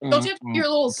Don't you have to do your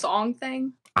little song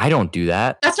thing? I don't do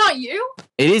that. That's not you?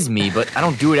 It is me, but I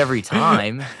don't do it every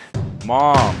time.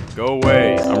 Mom, go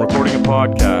away. I'm recording a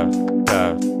podcast.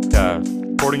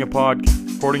 Recording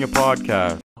a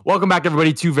podcast. Welcome back,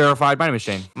 everybody, to Verified. My name is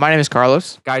Shane. My name is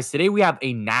Carlos. Guys, today we have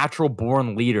a natural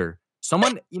born leader.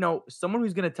 Someone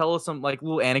who's going to tell us some like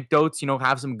little anecdotes,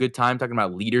 have some good time talking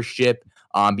about leadership,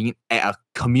 being a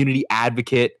community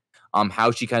advocate,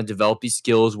 how she kind of developed these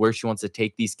skills, where she wants to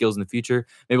take these skills in the future.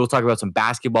 Maybe we'll talk about some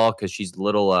basketball because she's a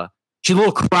little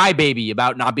crybaby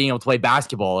about not being able to play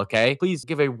basketball, okay? Please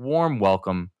give a warm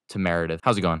welcome to Meredith.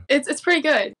 How's it going? It's pretty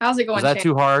good. How's it going? Was that Shane?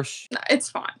 too harsh? No, it's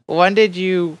fine. When did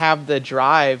you have the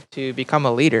drive to become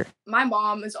a leader? My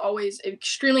mom is always an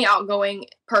extremely outgoing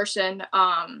person,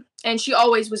 and she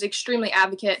always was extremely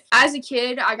advocate. As a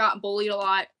kid, I got bullied a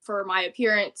lot for my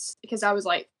appearance because I was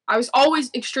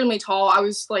always extremely tall. I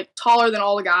was taller than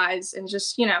all the guys and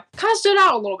just, kind of stood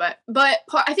out a little bit. But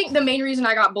I think the main reason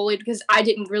I got bullied because I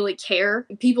didn't really care.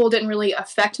 People didn't really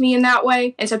affect me in that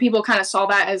way. And so people kind of saw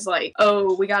that as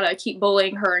oh, we got to keep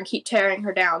bullying her and keep tearing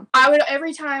her down.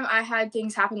 Every time I had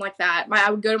things happen like that, I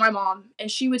would go to my mom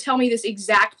and she would tell me this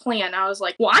exact plan. I was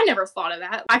like, well, I never thought of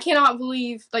that. I cannot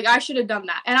believe, I should have done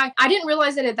that. And I didn't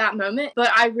realize it at that moment,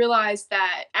 but I realized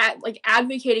that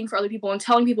advocating for other people and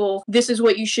telling people this is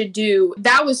what you should do,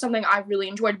 that was something I really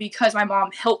enjoyed because my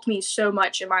mom helped me so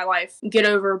much in my life get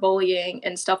over bullying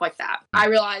and stuff like that. I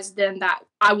realized then that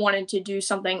I wanted to do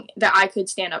something that I could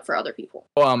stand up for other people.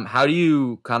 How do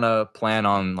you kind of plan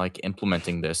on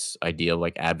implementing this idea of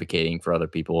advocating for other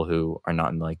people who are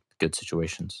not in good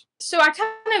situations? So I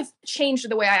kind of changed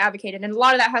the way I advocated, and a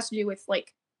lot of that has to do with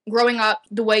growing up,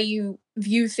 the way you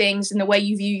view things and the way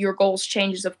you view your goals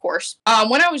changes, of course.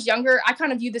 When I was younger, I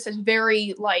kind of viewed this as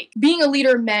very being a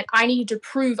leader meant I needed to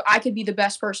prove I could be the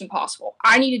best person possible.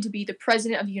 I needed to be the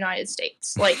president of the United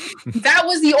States. That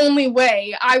was the only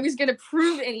way I was going to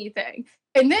prove anything.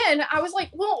 And then I was like,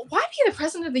 well, why be the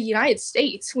president of the United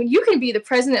States when you can be the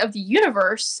president of the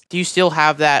universe? Do you still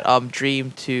have that dream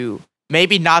to...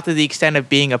 Maybe not to the extent of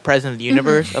being a president of the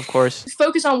universe, of course.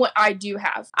 Focus on what I do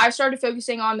have. I started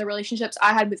focusing on the relationships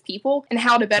I had with people and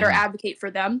how to better advocate for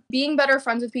them. Being better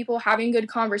friends with people, having good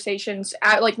conversations,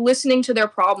 listening to their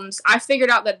problems. I figured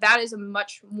out that is a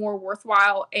much more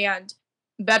worthwhile and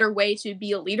better way to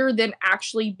be a leader than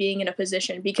actually being in a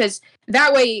position, because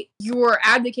that way you're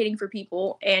advocating for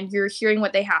people and you're hearing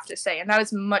what they have to say. And that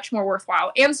is much more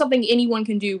worthwhile and something anyone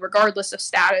can do regardless of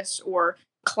status or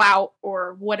clout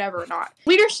or whatever or not.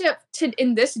 Leadership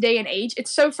in this day and age,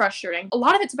 it's so frustrating. A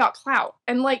lot of it's about clout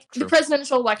and the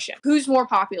presidential election, who's more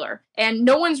popular, and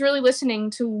no one's really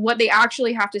listening to what they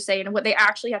actually have to say and what they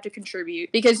actually have to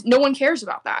contribute, because no one cares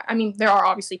about that. I mean, there are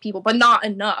obviously people, but not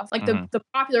enough. The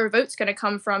popular vote's going to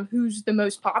come from who's the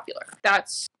most popular.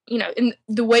 That's and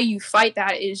the way you fight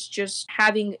that is just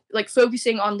having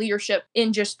focusing on leadership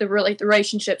in just the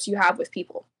relationships you have with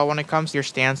people. When it comes to your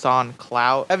stance on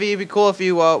clout, it'd be cool if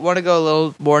you want to go a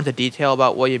little more into detail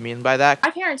about what you mean by that.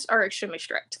 My parents are extremely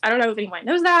strict. I don't know if anyone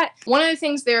knows that. One of the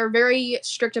things they're very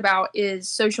strict about is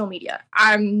social media.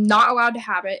 I'm not allowed to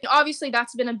have it. Obviously,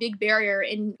 that's been a big barrier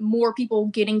in more people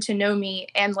getting to know me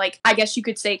and I guess you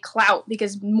could say clout,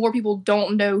 because more people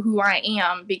don't know who I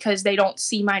am because they don't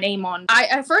see my name on.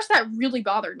 At first that really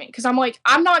bothered me because I'm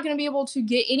I'm not going to be able to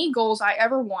get any goals I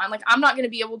ever want. I'm not going to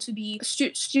be able to be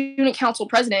student council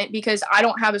president because I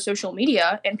don't have a social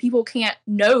media, and people can't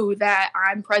know that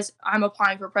I'm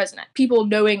applying for president. People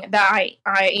knowing that I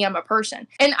am a person.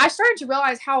 And I started to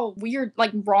realize how weird,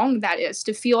 wrong that is,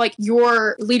 to feel like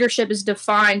your leadership is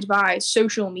defined by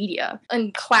social media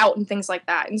and clout and things like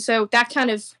that. And so that kind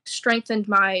of strengthened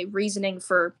my reasoning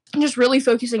for just really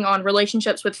focusing on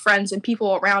relationships with friends and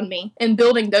people around me and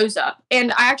building those up.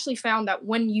 And I actually found that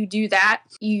when you do that,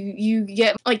 you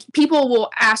get people will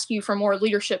ask you for more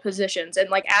leadership positions and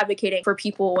advocating for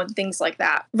people and things like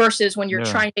that, versus when you're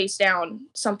trying to chase down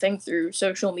something through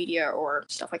social media or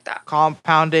stuff like that.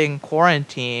 Compounding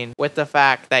quarantine with the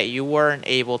fact that you weren't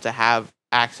able to have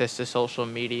access to social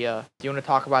media. Do you want to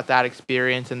talk about that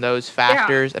experience and those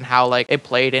factors and how it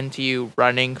played into you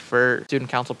running for student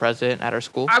council president at our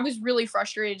school? I was really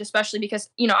frustrated, especially because,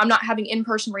 I'm not having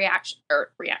in-person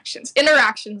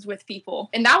interactions with people.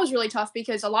 And that was really tough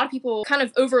because a lot of people kind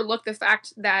of overlook the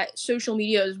fact that social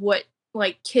media is what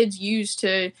kids use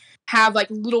to have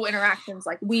little interactions.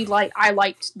 I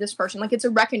liked this person. It's a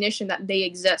recognition that they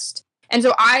exist. And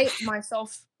so I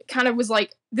myself kind of was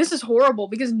this is horrible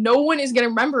because no one is going to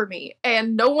remember me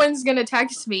and no one's going to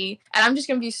text me and I'm just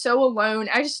going to be so alone.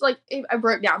 I just I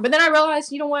broke down. But then I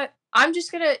realized, you know what? I'm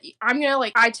gonna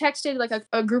like, I texted like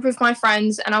a group of my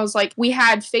friends, and I was like, we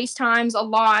had FaceTimes a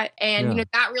lot, and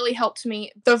that really helped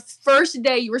me. The first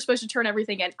day you were supposed to turn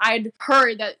everything in, I had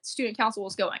heard that student council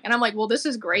was going, and I'm like, well, this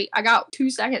is great. I got 2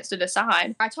 seconds to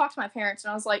decide. I talked to my parents,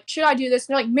 and I was like, should I do this?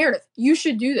 And they're like, Meredith, you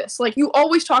should do this. Like, you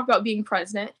always talk about being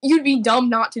president. You'd be dumb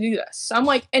not to do this. So I'm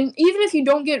like, and even if you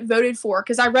don't get voted for,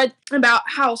 because I read about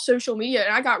how social media,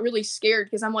 and I got really scared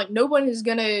because I'm like, no one is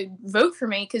gonna vote for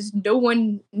me because no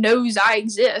one knows I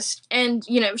exist. And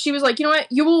she was like, you know what,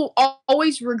 you will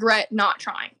always regret not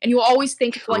trying, and you'll always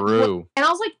think like, what? And I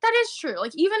was like, that is true.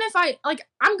 Like, even if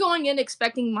I'm going in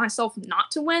expecting myself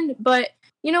not to win, but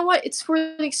you know what? It's for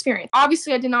the experience.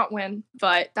 Obviously, I did not win,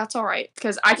 but that's all right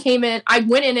because I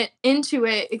went into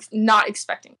it not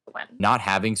expecting to win. Not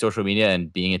having social media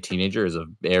and being a teenager is a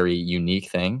very unique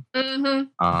thing. Mm-hmm.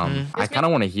 I kind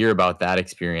of want to hear about that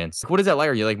experience. What is that like?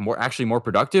 Are you like more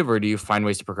productive, or do you find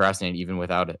ways to procrastinate even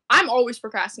without it? I'm always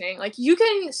procrastinating. Like, you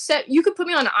could put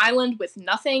me on an island with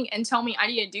nothing and tell me I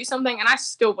need to do something, and I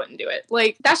still wouldn't do it.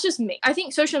 Like, that's just me. I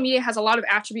think social media has a lot of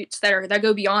attributes that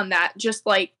go beyond that. Just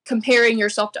like comparing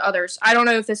yourself to others. I don't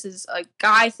know if this is a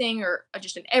guy thing or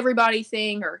just an everybody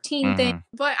thing or a teen thing,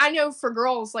 but I know for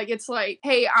girls, like, it's like,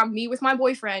 hey, I'm me with my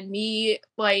boyfriend, me,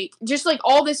 like, just like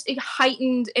all this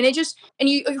heightened, and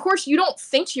you, of course, you don't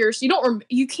think to yourself,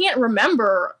 you can't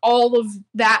remember all of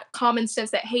that common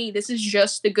sense that, hey, this is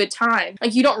just a good time.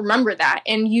 Like, you don't remember that,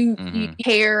 and you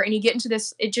care, and you get into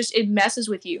this, it messes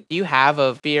with you. Do you have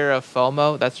a fear of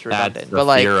FOMO? That's redundant. But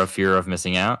like, fear of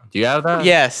missing out. Do you have that?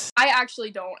 Yes. I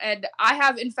actually don't, and I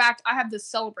have the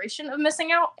celebration of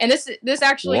missing out, and this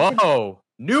actually. Whoa.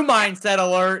 New mindset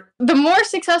alert. The more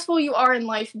successful you are in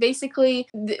life, basically,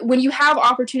 when you have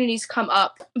opportunities come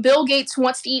up, Bill Gates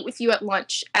wants to eat with you at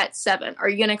lunch at 7. Are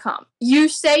you going to come? You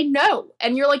say no.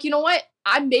 And you're like, you know what?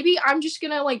 I'm just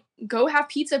going to like go have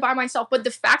pizza by myself. But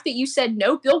the fact that you said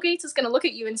no, Bill Gates is going to look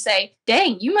at you and say,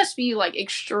 dang, you must be like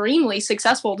extremely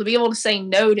successful to be able to say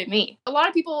no to me. A lot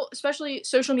of people, especially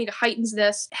social media heightens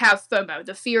this, have FOMO,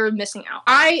 the fear of missing out.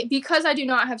 Because I do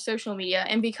not have social media,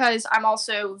 and because I'm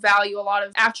also value a lot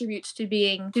of attributes to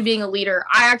being a leader,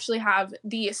 I actually have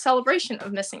the celebration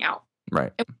of missing out.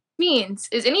 Right. Means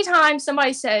is anytime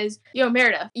somebody says, yo,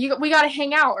 Meredith, we gotta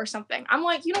hang out or something, I'm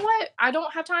like, you know what, I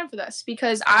don't have time for this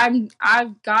because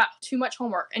I've got too much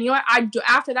homework, and you know what,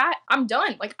 after that I'm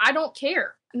done. Like, I don't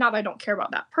care. Not that I don't care about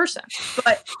that person,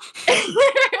 but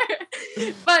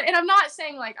and I'm not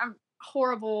saying like I'm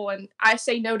horrible and I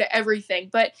say no to everything,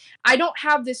 but I don't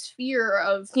have this fear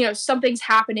of, something's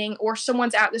happening or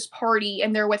someone's at this party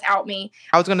and they're without me.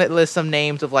 I was gonna list some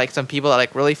names of like some people that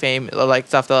like really famous, like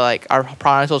stuff that like are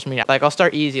prominent on social media. Like, I'll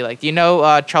start easy. Like, do you know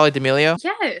Charli D'Amelio?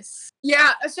 Yes.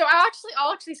 Yeah, so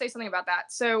I'll actually say something about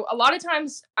that. So a lot of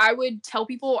times I would tell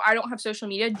people I don't have social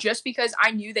media just because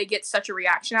I knew they get such a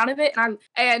reaction out of it,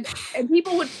 and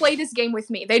people would play this game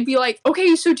with me. They'd be like,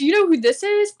 "Okay, so do you know who this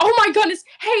is? Oh my goodness,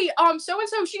 hey, so and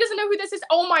so, she doesn't know who this is.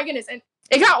 Oh my goodness." And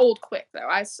it got old quick though.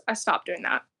 I stopped doing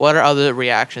that. What are other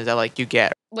reactions that like you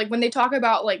get? Like when they talk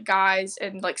about like guys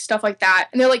and like stuff like that,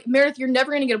 and they're like, Meredith, you're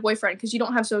never gonna get a boyfriend because you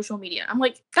don't have social media. I'm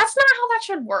like, that's not how that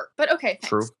should work. But okay, thanks.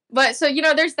 True. But so,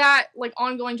 there's that like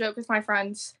ongoing joke with my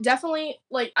friends. Definitely,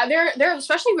 like there,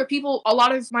 especially with people, a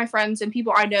lot of my friends and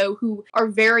people I know who are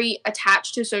very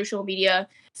attached to social media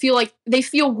feel like they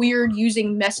feel weird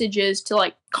using messages to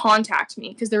like contact me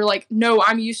because they're like, no,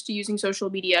 I'm used to using social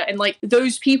media, and like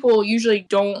those people usually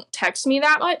don't text me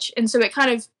that much, and so it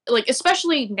kind of like,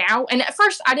 especially now, and at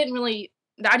first I didn't really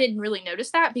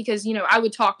notice that because I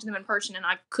would talk to them in person and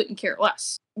I couldn't care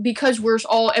less because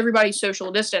everybody's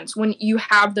social distance. When you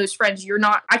have those friends,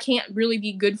 I can't really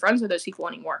be good friends with those people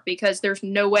anymore because there's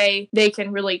no way they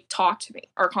can really talk to me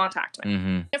or contact me.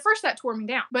 Mm-hmm. At first that tore me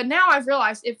down, but now I've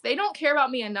realized if they don't care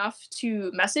about me enough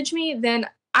to message me, then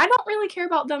I don't really care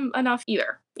about them enough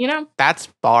either. That's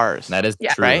bars. That is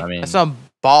true. Right? I mean, that's some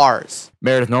bars.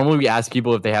 Meredith, normally we ask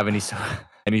people if they have any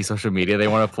social media they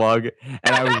want to plug,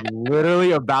 and I was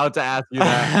literally about to ask you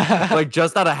that, like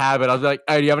just out of habit. I was like,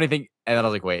 "Hey, do you have anything?" And then I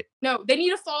was like, "Wait, no, they need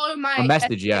to follow my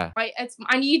message." Yeah, right.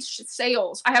 I need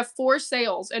sales. I have 4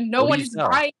 sales, and no one is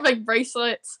buying like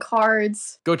bracelets,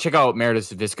 cards. Go check out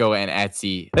Meredith's VSCO and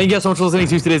Etsy. Thank you guys so much for listening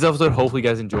to today's episode. Hopefully, you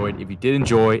guys enjoyed. If you did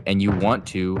enjoy and you want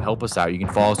to help us out, you can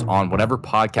follow us on whatever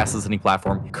podcast listening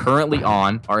platform you're currently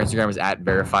on. Our Instagram is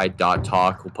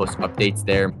 @verified.talk. We'll post updates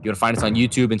there. If you want to find us on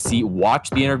YouTube and watch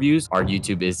the interviews, our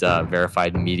YouTube is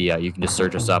Verified Media. You can just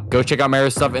search us up. Go check out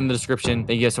Meredith's stuff in the description.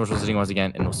 Thank you guys so much for listening once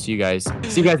again, and we'll see you guys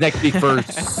next week for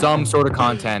some sort of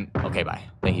content. Okay, bye.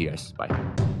 Thank you guys. Bye.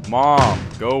 Mom,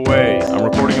 go away. I'm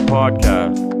recording a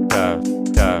podcast.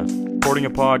 Recording a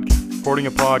podcast. Recording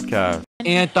a podcast.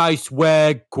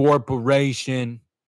 Anti-swag corporation.